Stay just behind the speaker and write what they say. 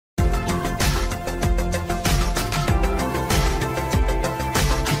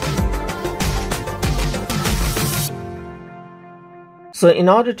So in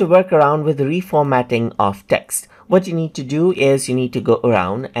order to work around with the reformatting of text, what you need to do is you need to go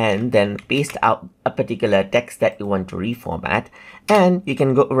around and then paste out a particular text that you want to reformat, and you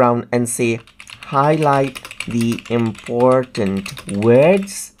can go around and say highlight the important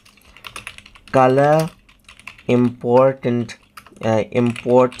words, color important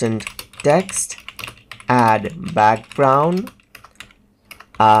text, add background,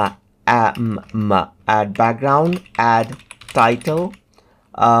 add title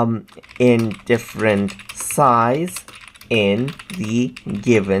in different size in the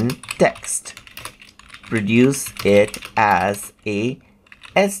given text. Produce it as a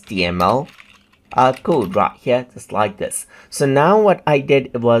HTML code right here, just like this. So now what I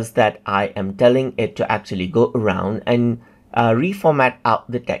did was that I am telling it to actually go around and reformat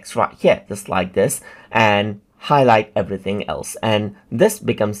out the text right here, just like this, and highlight everything else. And this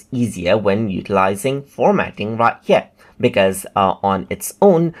becomes easier when utilizing formatting right here, because on its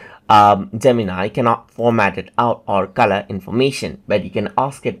own, Gemini cannot format it out or color information, but you can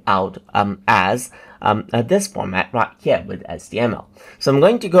ask it out as this format right here with HTML. So I'm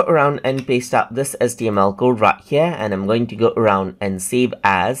going to go around and paste out this HTML code right here, and I'm going to go around and save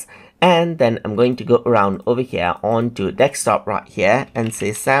as, and then I'm going to go around over here onto desktop right here and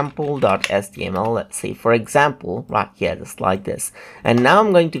say sample.html, let's say for example right here, just like this. And now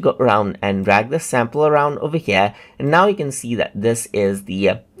I'm going to go around and drag the sample around over here, and now you can see that this is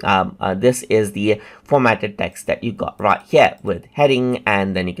the formatted text that you got right here with heading,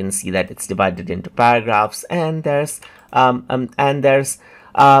 and then you can see that it's divided into paragraphs, and there's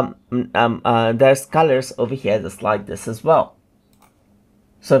colors over here just like this as well.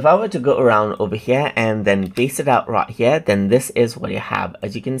 So if I were to go around over here and then paste it out right here, then this is what you have,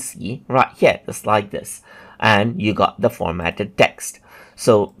 as you can see right here, just like this. And you got the formatted text.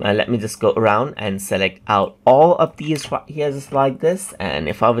 So let me just go around and select out all of these right here, just like this. And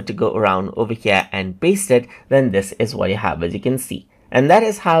if I were to go around over here and paste it, then this is what you have, as you can see. And that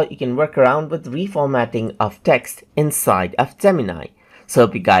is how you can work around with reformatting of text inside of Gemini. So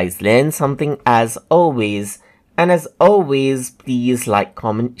hope you guys learned something as always. And as always, please like,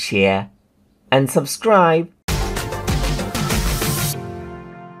 comment, share, and subscribe.